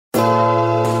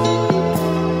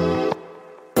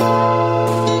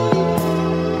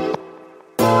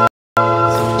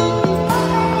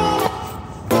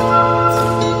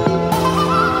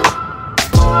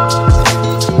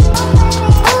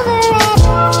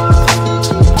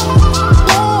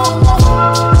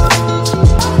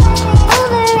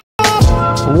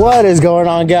What is going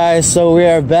on, guys? So we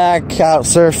are back out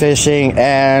surf fishing,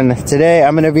 and today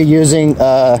I'm going to be using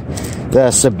the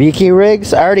Sabiki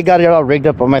rigs. I already got it all rigged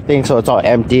up on my thing, so it's all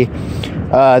empty.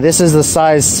 This is the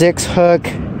size 6 hook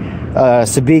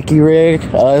Sabiki rig.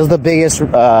 This is the biggest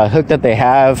hook that they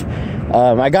have.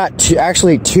 I got two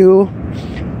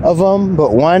of them,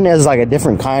 but one is like a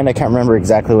different kind. I can't remember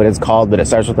exactly what it's called, but it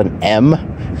starts with an M.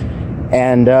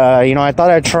 And you know, I thought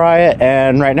I'd try it,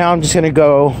 and right now I'm just gonna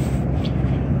go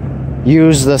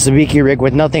use the Sabiki rig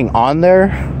with nothing on there,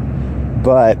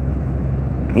 but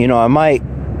you know, I might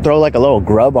throw like a little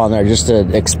grub on there just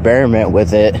to experiment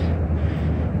with it,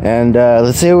 and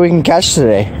let's see what we can catch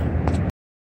today.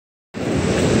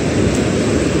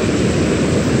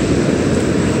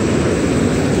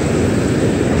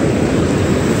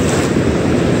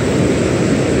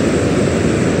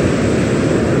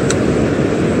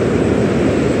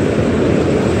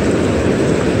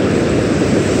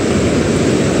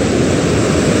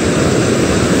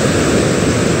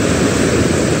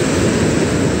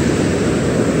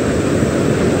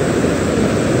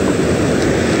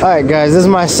 Alright guys, this is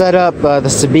my setup, the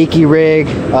Sabiki rig.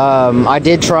 I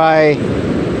did try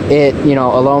it, you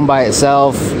know, alone by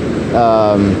itself,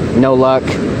 no luck,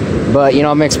 but you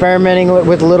know, I'm experimenting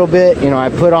with a little bit. You know, I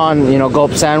put on, you know,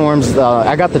 gulp sandworms.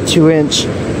 I got the 2-inch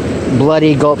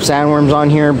bloody gulp sandworms on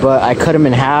here, but I cut them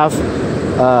in half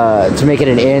to make it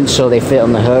an inch so they fit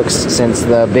on the hooks, since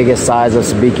the biggest size of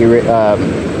Sabiki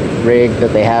rig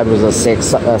that they had was a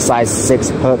size 6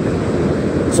 hook.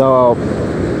 So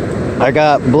I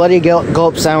got bloody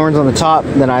gulp sandworms on the top,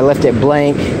 then I left it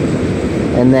blank,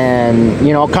 and then,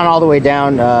 you know, kind of all the way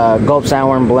down, gulp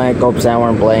sandworm blank,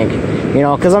 you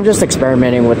know, because I'm just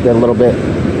experimenting with it a little bit.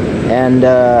 And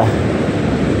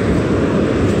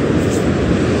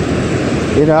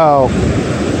you know,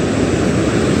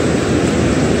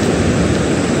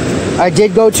 I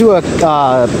did go to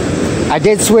I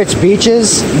did switch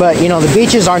beaches, but you know, the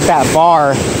beaches aren't that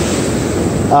far.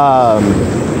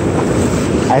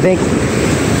 I think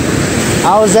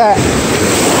I was at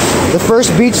the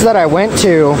first beach that I went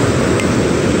to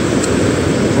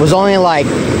was only like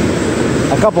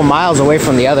a couple miles away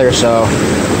from the other, so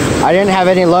I didn't have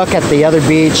any luck at the other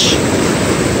beach.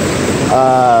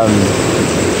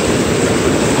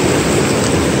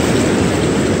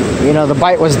 You know, the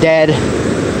bite was dead,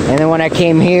 and then when I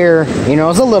came here, you know, it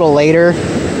was a little later.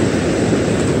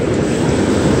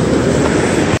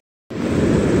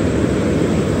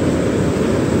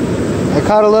 I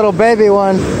caught a little baby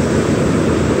one.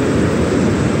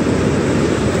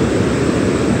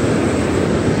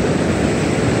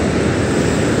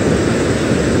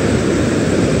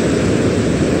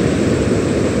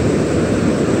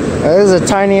 This is the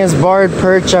tiniest barred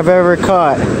perch I've ever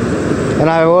caught. And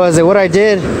what I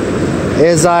did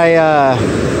is I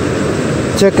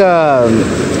took the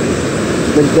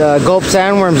gulp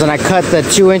sandworms and I cut the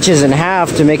 2 inches in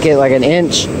half to make it like an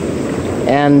inch.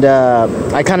 And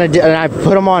I kind of did, and I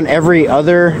put them on every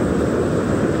other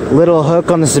little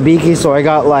hook on the Sabiki. So I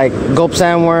got like gulp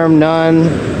sandworm, none,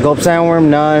 gulp sandworm,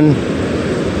 none,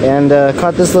 and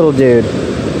caught this little dude.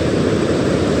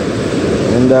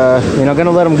 And you know,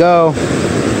 gonna let him go.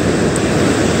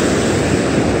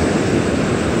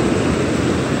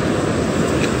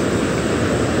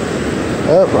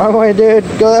 Oh, wrong way, dude.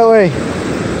 Go that way.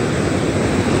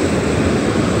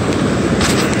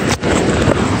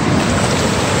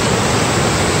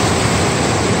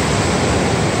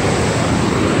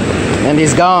 And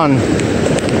he's gone.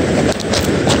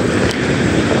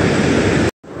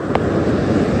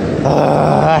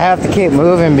 I have to keep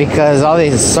moving because all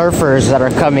these surfers that are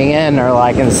coming in are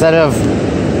like, instead of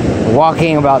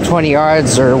walking about 20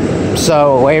 yards or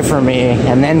so away from me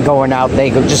and then going out, they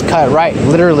could just cut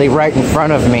literally right in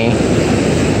front of me.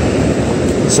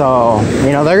 So,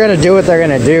 you know, they're gonna do what they're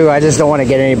gonna do. I just don't want to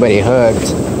get anybody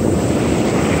hooked.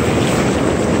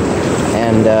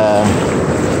 And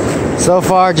so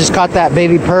far, just caught that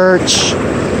baby perch,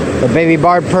 the baby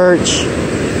barred perch.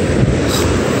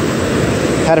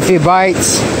 Had a few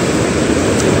bites.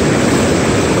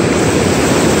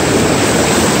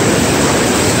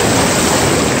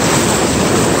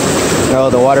 Oh,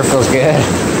 the water feels good.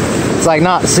 It's like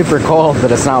not super cold,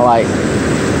 but it's not like,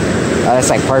 it's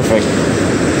like perfect.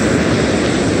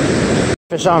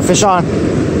 Fish on, fish on,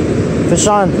 fish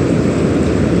on.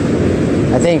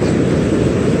 I think.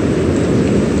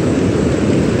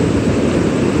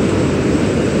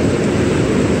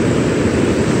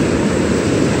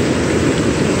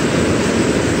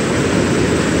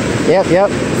 Yep,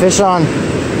 fish on.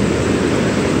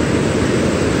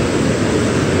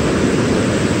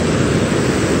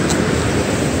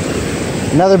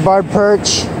 Another barred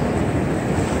perch.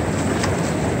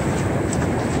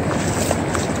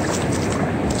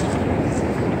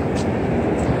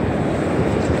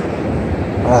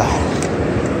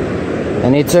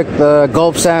 And he took the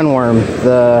gulp sandworm.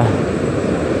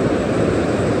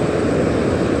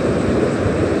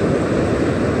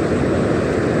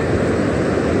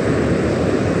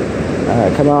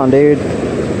 Alright, come on, dude.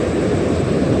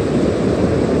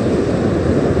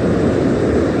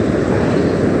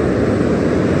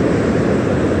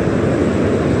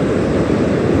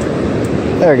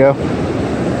 There we go.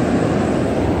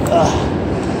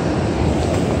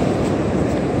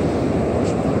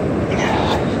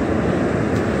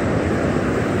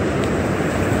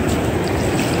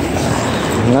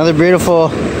 Another beautiful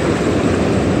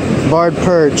barred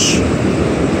perch.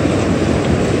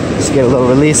 Let's get a little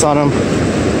release on them.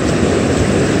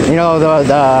 You know,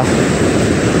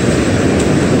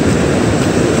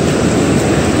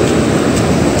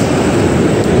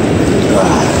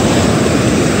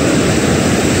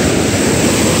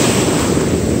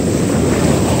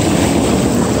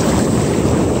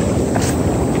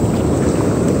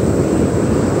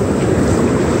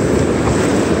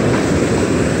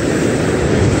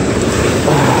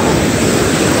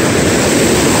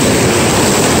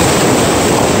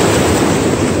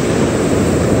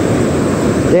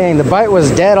 dang, the bite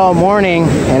was dead all morning,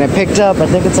 and it picked up, I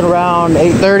think it's at around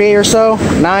 8:30 or so,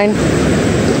 9. I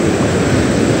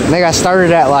think I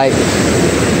started at like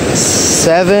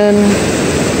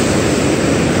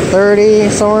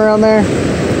 7:30, somewhere around there.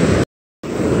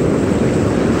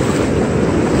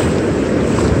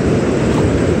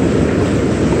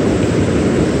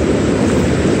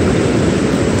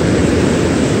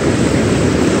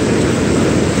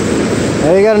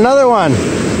 There you got another one.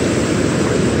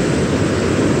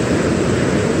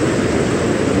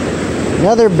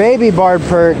 Another baby barred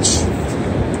perch.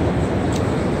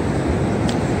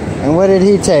 And what did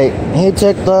he take? He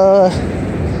took the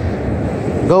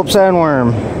gulp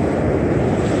sandworm.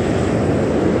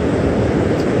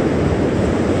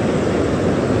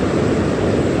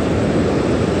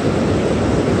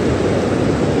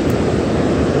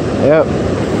 Yep.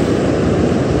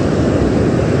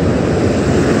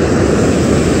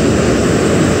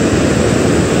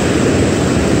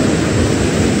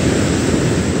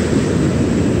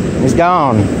 He's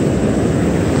gone.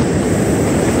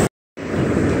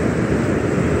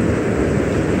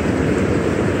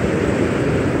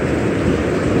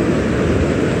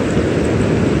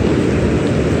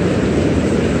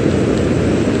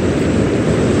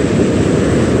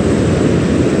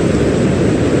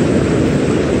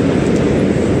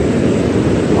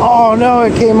 Oh no,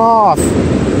 it came off.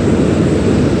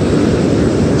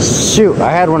 Shoot,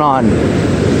 I had one on.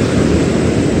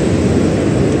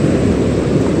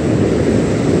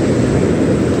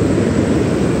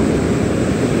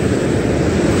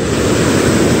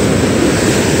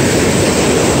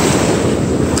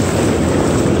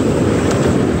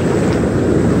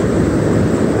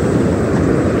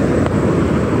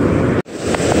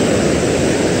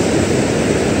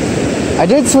 I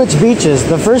did switch beaches.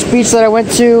 The first beach that I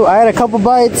went to, I had a couple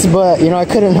bites, but you know, I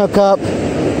couldn't hook up.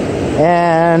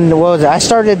 And what was it? I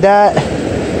started that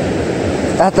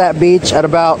at that beach at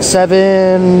about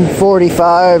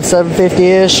 7:45,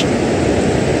 7:50-ish.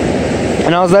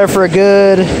 And I was there for a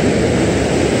good,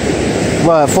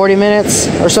 what, 40 minutes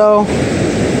or so.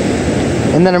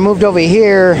 And then I moved over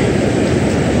here,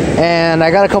 and I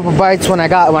got a couple bites when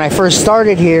I first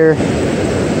started here.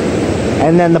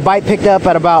 And then the bite picked up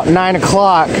at about 9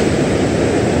 o'clock.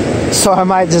 So I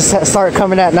might just start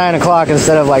coming at 9 o'clock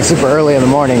instead of like super early in the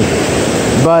morning.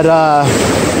 But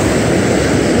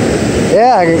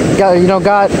yeah, I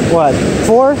got what,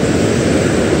 4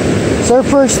 surf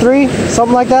perch, 3,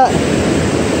 something like that.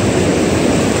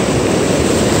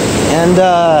 And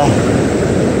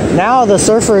now the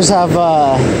surfers have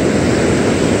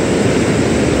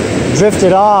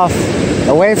drifted off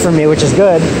away from me, which is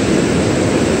good.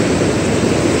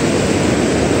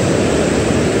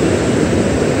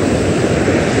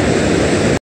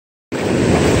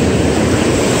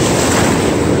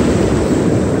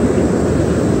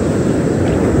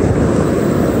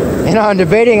 You know, I'm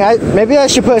debating, maybe I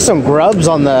should put some grubs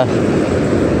on the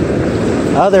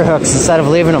other hooks instead of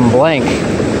leaving them blank.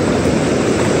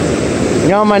 You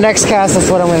know, on my next cast, that's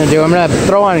what I'm going to do. I'm going to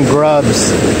throw on grubs.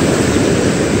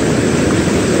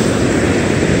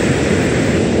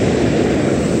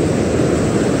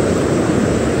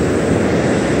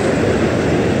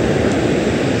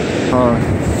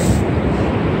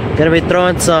 Gonna be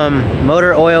throwing some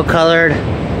motor oil colored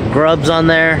grubs on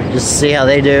there just to see how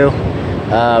they do.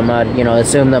 I'd, you know,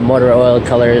 assume that motor oil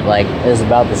color like is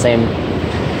about the same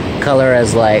color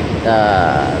as like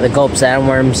the gulp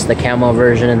sandworms, the camo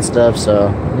version and stuff. So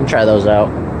I'm gonna try those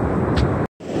out.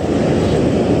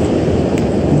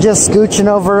 Just scooching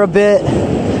over a bit.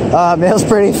 It was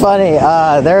pretty funny.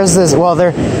 There's this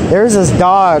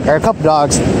dog, or a couple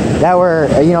dogs that were,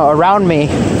 around me,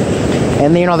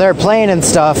 and they were playing and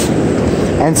stuff,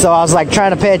 and so I was like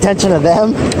trying to pay attention to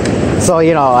them, so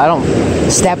I don't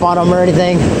step on them or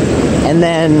anything. And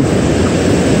then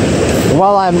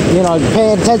while I'm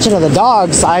paying attention to the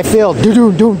dogs, I feel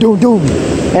doom doom doom doom,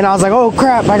 and I was like, oh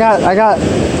crap, I got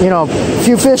a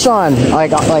few fish on,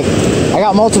 like I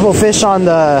got multiple fish on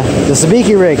the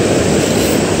Sabiki rig.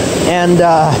 And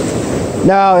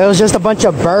no, it was just a bunch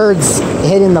of birds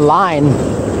hitting the line.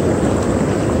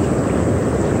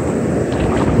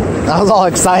 I was all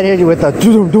excited with the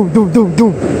doom doom doom doom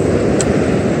doom.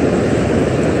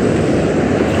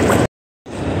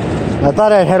 I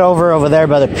thought I'd head over there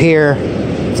by the pier.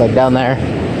 It's like down there,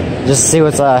 just to see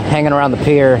what's hanging around the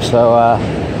pier. So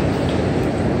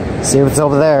see what's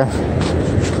over there.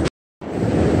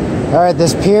 Alright,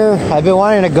 this pier, I've been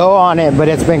wanting to go on it, but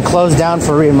it's been closed down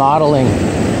for remodeling.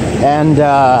 And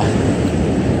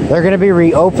they're going to be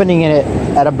reopening it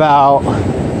at about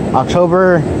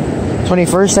October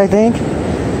 21st, I think.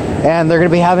 And they're going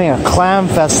to be having a Clam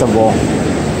Festival.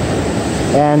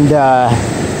 And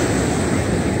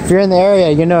if you're in the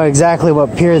area, you know exactly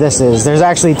what pier this is. There's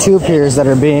actually 2 piers that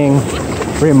are being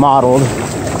remodeled.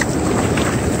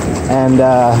 And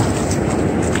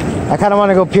I kind of want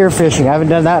to go pier fishing. I haven't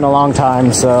done that in a long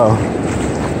time, so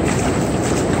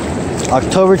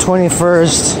October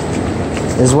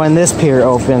 21st is when this pier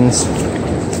opens.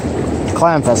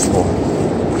 Clam Festival.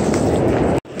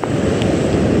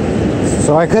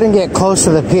 So I couldn't get close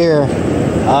to the pier.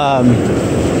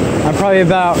 I'm probably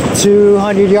about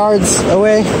 200 yards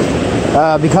away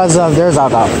because there's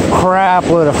like a crap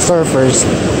load of surfers,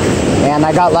 and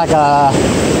I got like a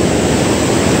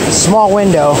small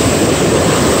window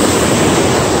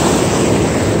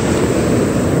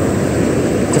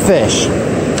to fish.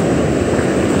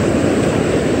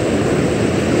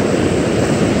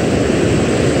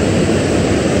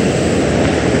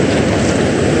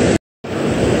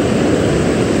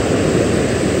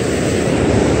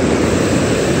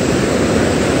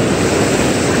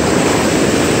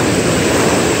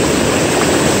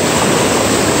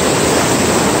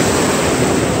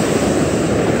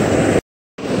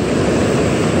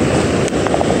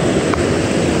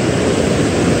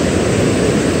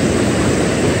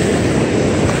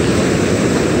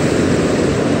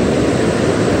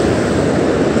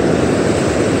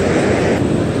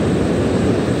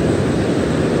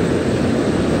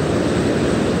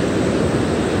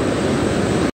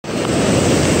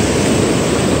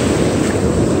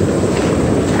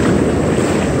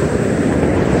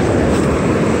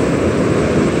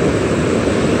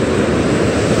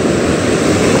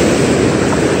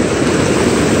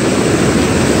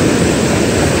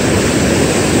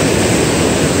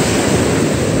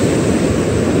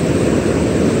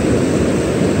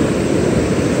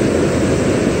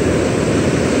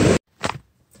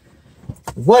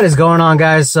 What is going on,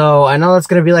 guys? So I know that's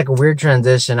gonna be like a weird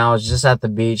transition. I was just at the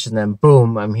beach and then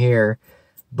boom, I'm here.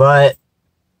 But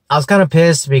I was kind of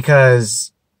pissed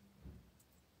because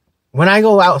when I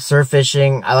go out surf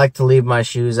fishing, I like to leave my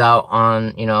shoes out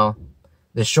on,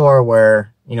 the shore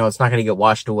where, it's not gonna get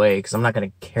washed away, because I'm not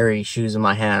gonna carry shoes in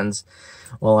my hands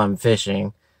while I'm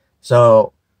fishing.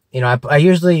 So, I put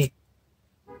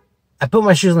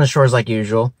my shoes on the shores like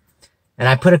usual, and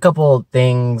I put a couple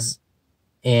things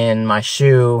in my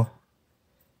shoe,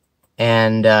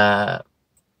 and I'm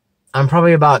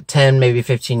probably about 10, maybe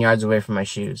 15 yards away from my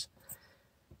shoes.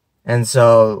 And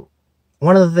so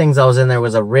one of the things I was in there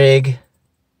was a rig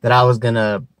that I was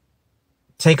gonna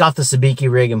take off the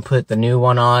Sabiki rig and put the new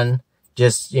one on,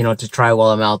 just, to try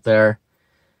while I'm out there.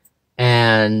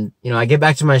 And, I get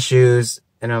back to my shoes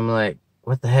and I'm like,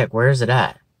 what the heck, where is it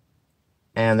at?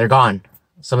 And they're gone.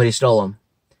 Somebody stole them.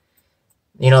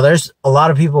 There's a lot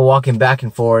of people walking back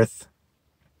and forth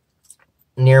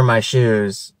near my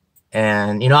shoes.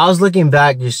 And, I was looking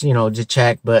back just, to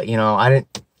check, but, I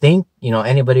didn't think,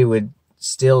 anybody would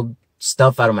steal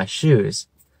stuff out of my shoes.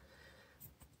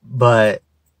 But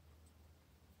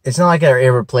it's not like they're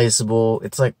irreplaceable.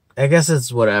 It's like, I guess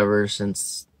it's whatever,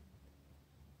 since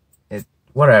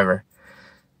whatever.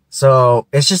 So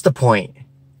it's just a point.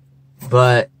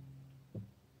 But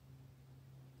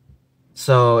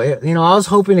so, I was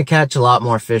hoping to catch a lot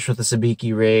more fish with the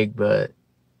Sabiki rig, but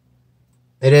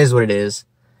it is what it is.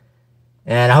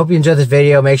 And I hope you enjoyed this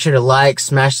video. Make sure to like,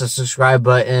 smash the subscribe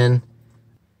button.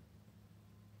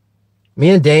 Me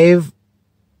and Dave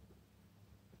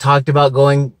talked about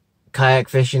going kayak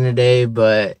fishing today,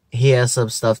 but he has some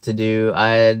stuff to do. I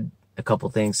had a couple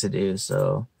things to do,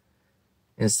 so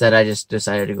instead I just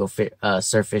decided to go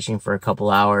surf fishing for a couple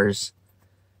hours.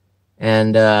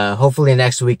 And hopefully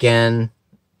next weekend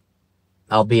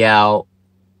I'll be out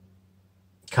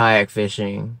kayak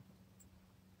fishing.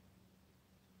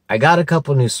 I got a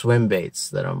couple new swim baits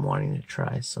that I'm wanting to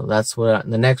try. So that's what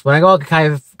when I go out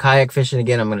kayak fishing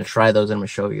again, I'm going to try those and I'm going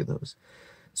to show you those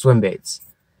swim baits.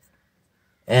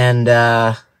 And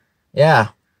yeah,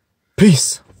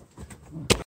 peace.